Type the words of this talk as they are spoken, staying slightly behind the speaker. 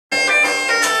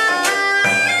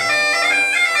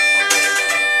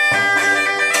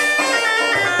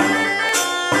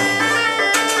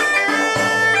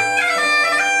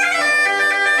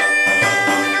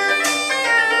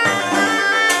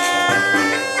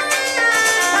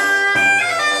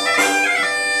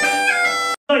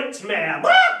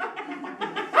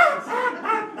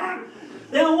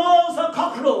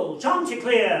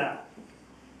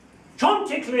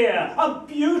clear, a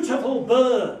beautiful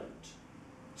bird,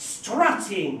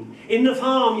 strutting in the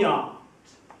farmyard,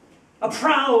 a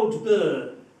proud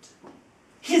bird.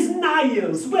 His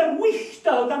nails were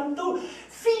wichter than the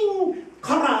fin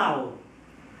coral,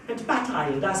 and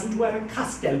bat-eyed as it were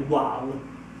Castelwall.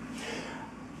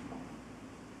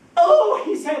 Oh,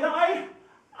 he said, I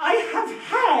have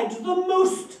had the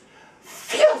most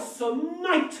fearsome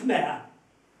nightmare.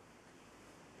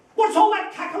 What's all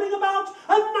that cackling about?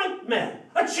 A nightmare,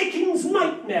 a chicken's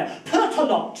nightmare.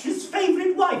 Pertolot, his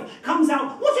favourite wife, comes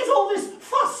out. What is all this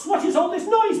fuss? What is all this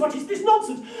noise? What is this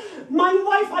nonsense? My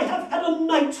wife, I have had a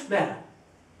nightmare.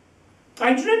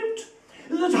 I dreamt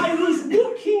that I was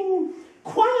walking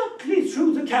quietly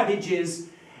through the cabbages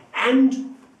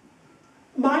and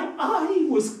my eye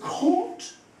was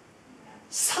caught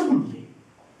suddenly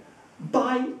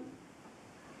by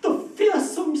the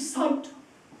fearsome sight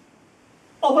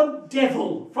of a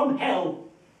devil from hell.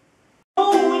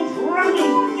 Oh, and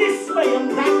running this way and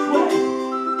that way.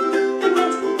 They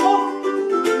went off,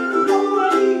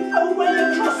 away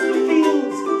across the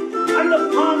fields, and the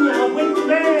farmyard went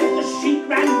there. The sheep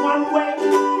ran one way,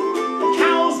 the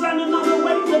cows ran another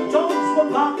way, the dogs were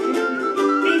barking.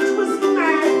 It was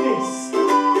madness.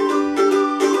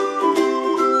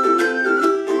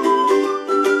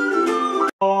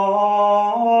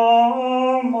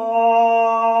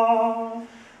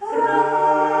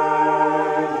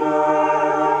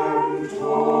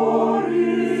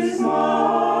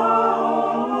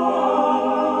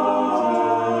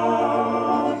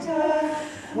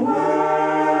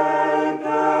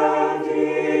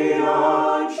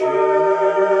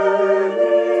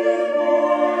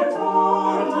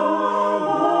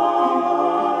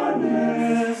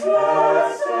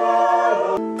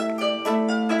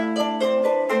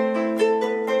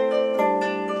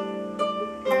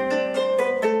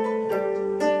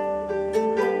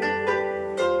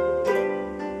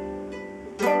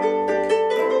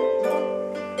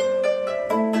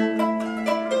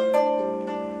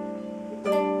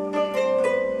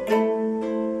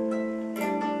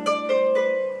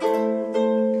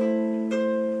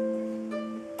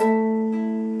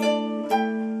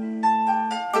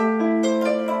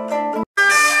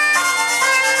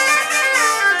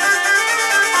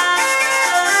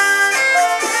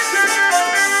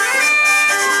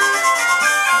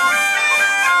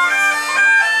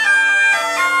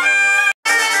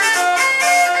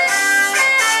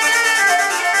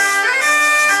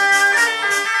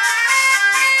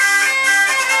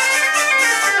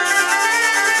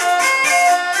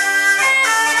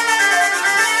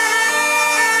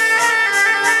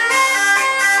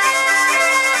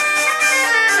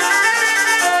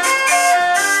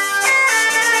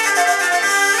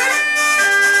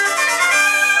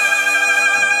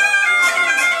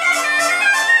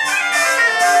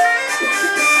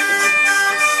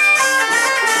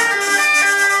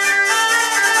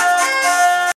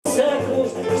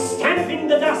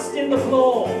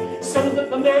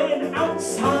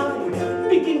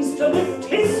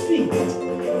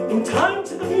 In time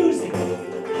to the music.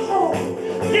 Oh,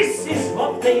 this is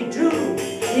what they do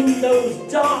in those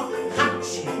dark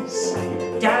hutches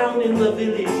down in the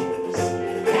villages.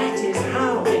 That is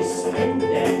how they spend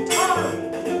their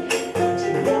time. And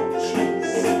he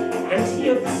watches and he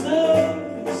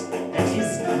observes, and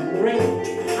his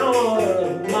great power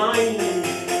of mind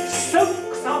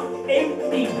soaks up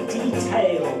every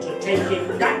detail to take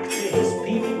it back to his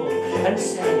people and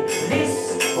say,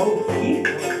 this, oh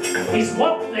people, is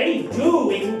what they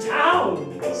do in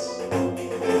towns.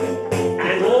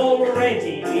 And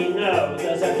already we know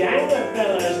there's a gang of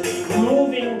fellas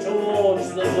moving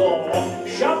towards the door,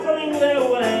 shuffling their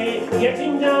way,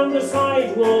 getting down the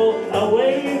side wall,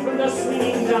 away from the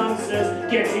swinging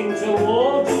dancers, getting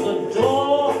towards the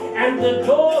door, and the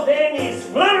door then is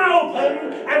flung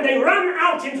open, and they run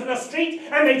out into the street,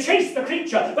 and they chase the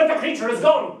creature, but the creature is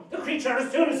gone. The creature,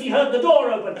 as soon as he heard the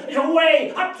door open, is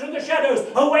away up through the shadows,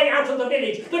 away out of the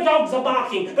village. The dogs are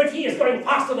barking, but he is going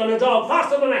faster than a dog,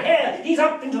 faster than a hare. He's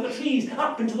up into the trees,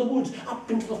 up into the woods, up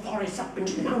into the forests, up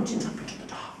into the mountains, up into the